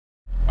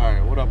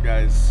What up,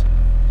 guys?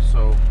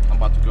 So I'm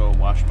about to go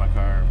wash my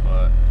car,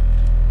 but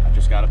I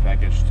just got a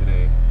package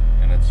today,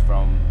 and it's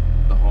from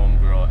the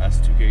homegirl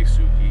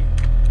S2Ksuki,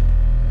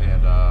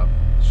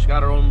 and she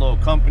got her own little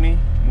company,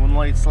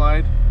 Moonlight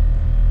Slide.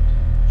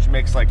 She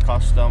makes like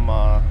custom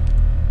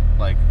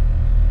like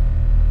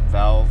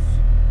valve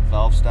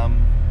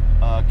stem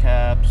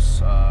caps,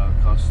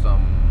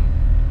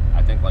 custom,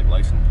 I think, like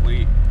license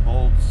plate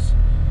bolts,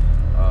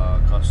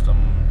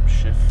 custom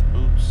shift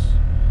boots.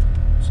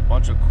 It's a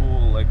bunch of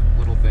cool like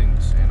little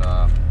things,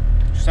 and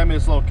she sent me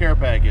this little care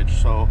package.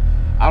 So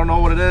I don't know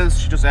what it is.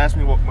 She just asked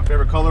me what my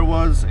favorite color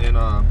was, and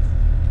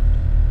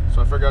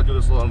so I figured I'd do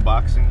this little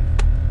unboxing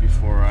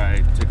before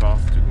I take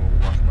off to go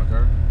wash my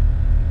car.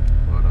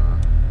 But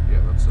yeah,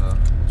 let's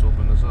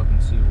open this up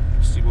and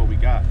see what we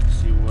got.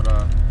 See what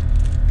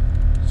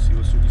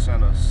Suki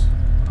sent us.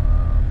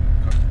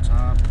 Cut the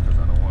top because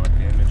I don't want to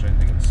damage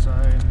anything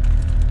inside.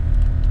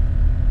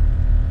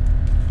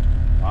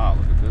 Wow,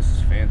 look at this,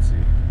 it's fancy.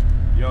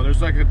 Yo,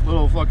 there's like a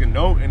little fucking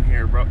note in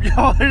here, bro.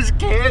 Yo, there's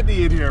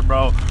candy in here,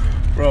 bro.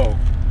 Bro,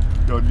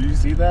 yo, do you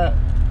see that?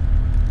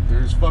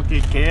 There's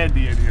fucking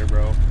candy in here,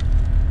 bro.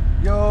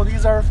 Yo,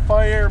 these are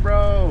fire,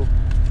 bro.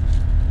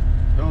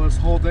 Yo, this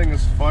whole thing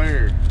is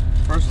fire.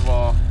 First of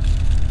all,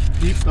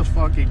 peep the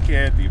fucking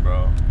candy,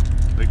 bro.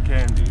 The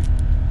candy.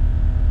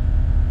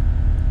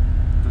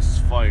 This is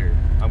fire.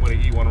 I'm gonna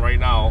eat one right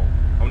now.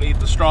 I'm gonna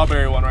eat the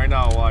strawberry one right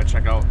now while I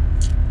check out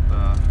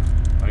the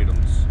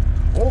items.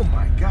 Oh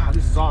my god,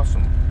 this is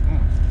awesome.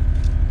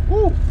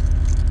 Woo!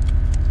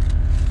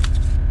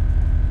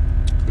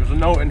 There's a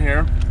note in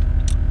here,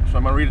 so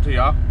I'm gonna read it to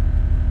y'all.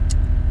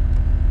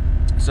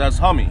 It says,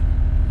 "Hummy,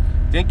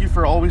 thank you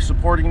for always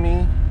supporting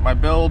me, my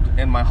build,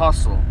 and my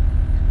hustle.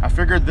 I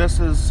figured this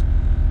is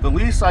the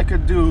least I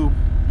could do.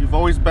 You've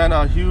always been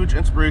a huge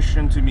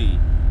inspiration to me.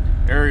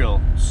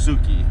 Ariel,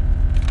 Suki."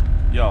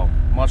 Yo,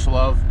 much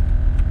love.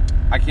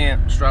 I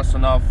can't stress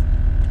enough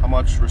how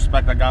much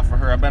respect I got for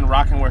her. I've been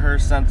rocking with her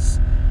since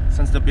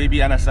the baby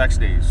NSX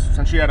days,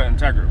 since she had an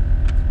Integra.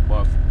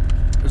 But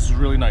this is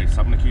really nice.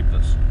 I'm gonna keep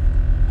this.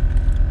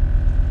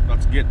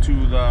 Let's get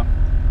to the,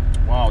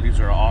 wow, these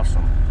are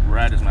awesome.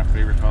 Red is my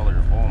favorite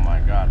color. Oh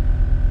my god,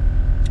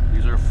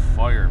 these are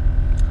fire.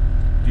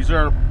 These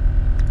are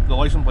the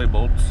license plate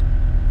bolts,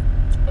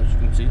 as you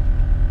can see.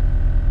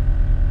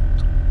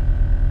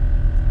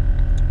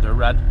 They're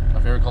red. My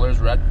favorite color is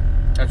red.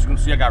 As you can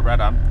see, I got red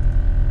on.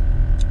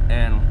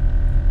 And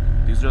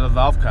these are the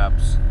valve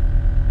caps.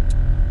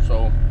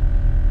 So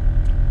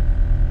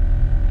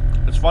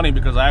it's funny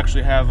because I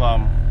actually have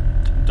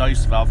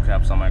dice valve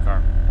caps on my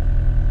car,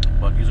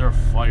 but these are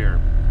fire.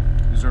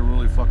 These are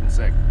really fucking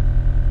sick.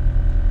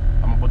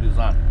 I'm gonna put these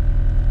on.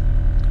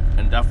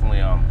 And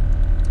definitely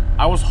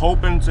I was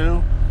hoping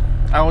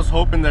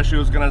that she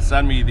was gonna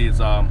send me these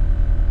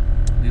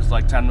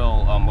like 10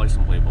 mil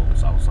license plate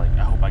bolts. I was like,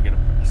 I hope I get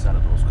a set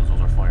of those because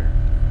those are fire.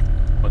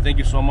 But thank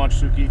you so much,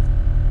 Suki.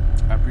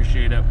 I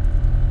appreciate it.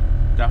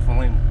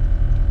 Definitely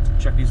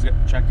check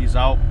these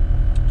out.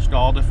 She's got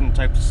all different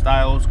types of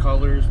styles,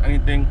 colors,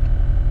 anything.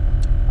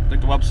 I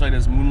think the website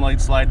is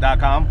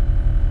moonlightslide.com.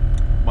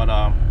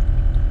 But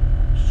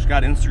she's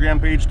got an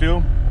Instagram page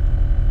too.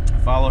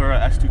 Follow her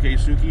at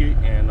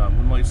S2Ksuki and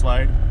Moonlight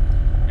Slide.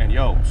 And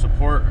yo,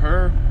 support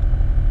her,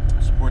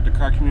 support the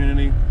car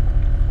community,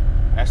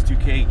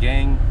 S2K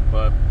gang.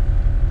 But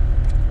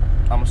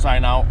I'm gonna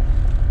sign out.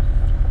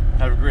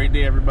 Have a great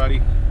day,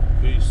 everybody.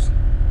 Peace.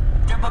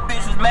 If a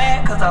bitch was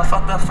mad cause I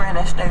fucked her friend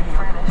that stayed with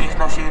her. Bitch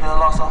know she done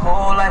lost her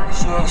whole life but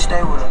she ain't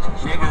stay with us.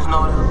 Niggas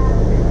know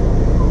that.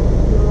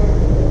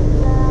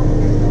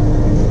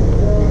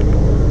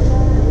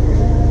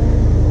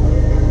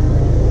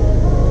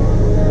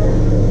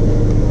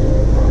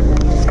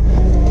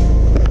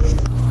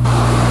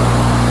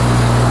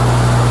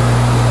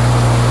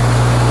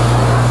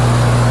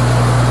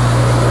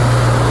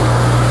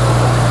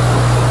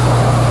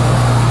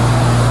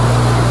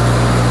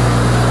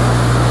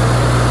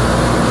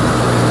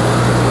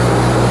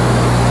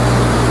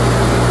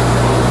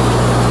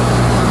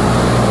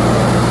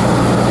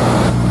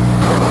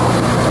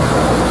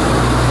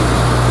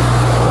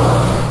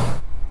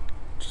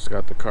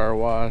 Got the car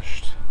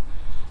washed.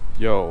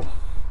 Yo,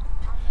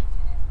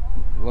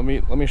 let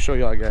me show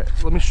y'all guys.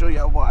 Let me show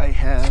y'all what I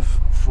have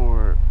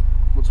for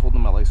what's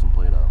holding my license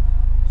plate up.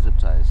 Zip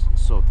ties.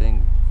 So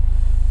thank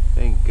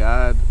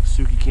God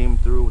Suki came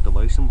through with the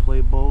license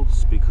plate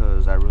bolts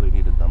because I really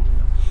needed them.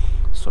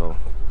 So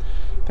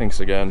thanks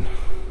again.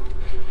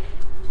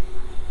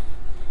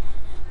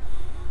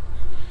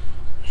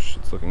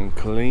 Shit's looking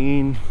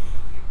clean.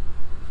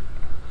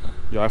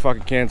 Yo, I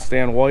fucking can't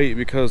stand white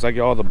because I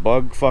get all the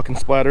bug fucking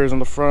splatters in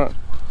the front.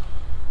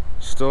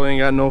 Still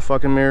ain't got no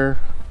fucking mirror.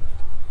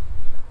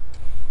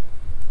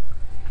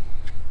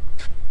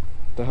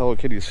 The Hello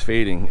Kitty's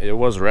fading. It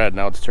was red,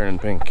 now it's turning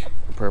pink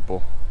or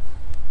purple.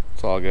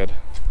 It's all good.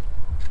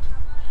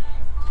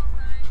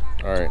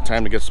 Alright,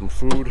 time to get some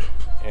food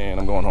and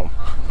I'm going home.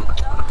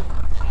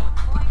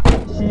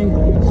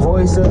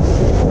 Voice.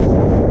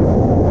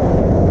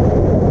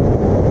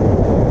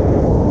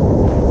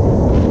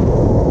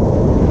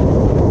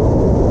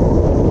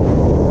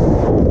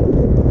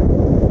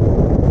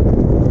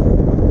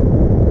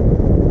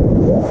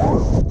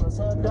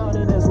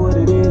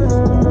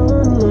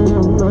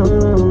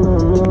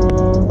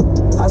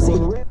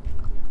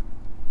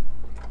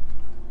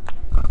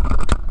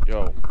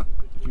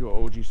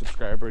 OG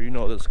subscriber. You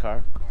know this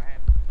car.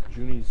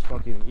 Junie's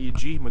fucking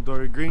EG,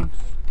 Midori Green.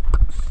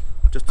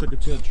 Just took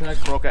it to the track,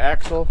 broke an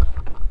axle.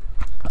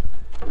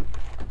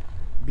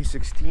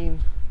 B16.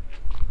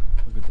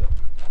 Look at that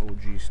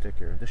OG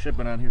sticker. This shit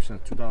been on here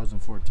since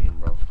 2014,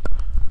 bro.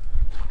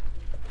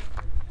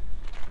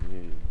 Yeah.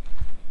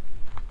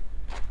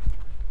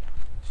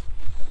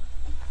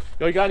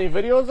 Yo, you got any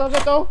videos of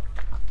it though?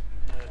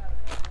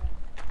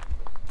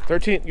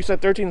 13, you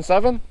said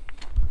 13.7?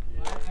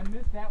 Yeah. I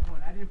missed that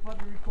one. I didn't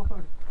fucking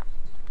record.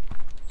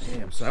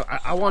 Damn, so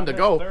I wanted to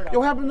go. Yo,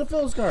 what happened to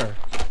Phil's car?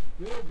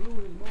 Phil blew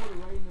his motor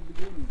right in the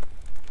beginning.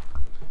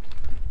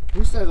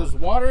 Who said there's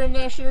water in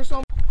that shit or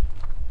something?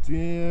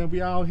 Damn,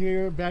 we out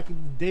here back in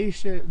the day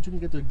shit. You can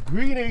get the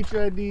green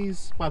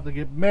HIDs. About to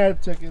get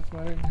mad tickets,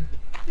 man.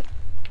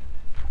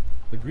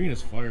 The green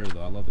is fire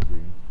though. I love the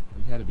green.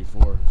 We had it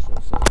before. So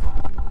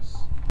fucking nice.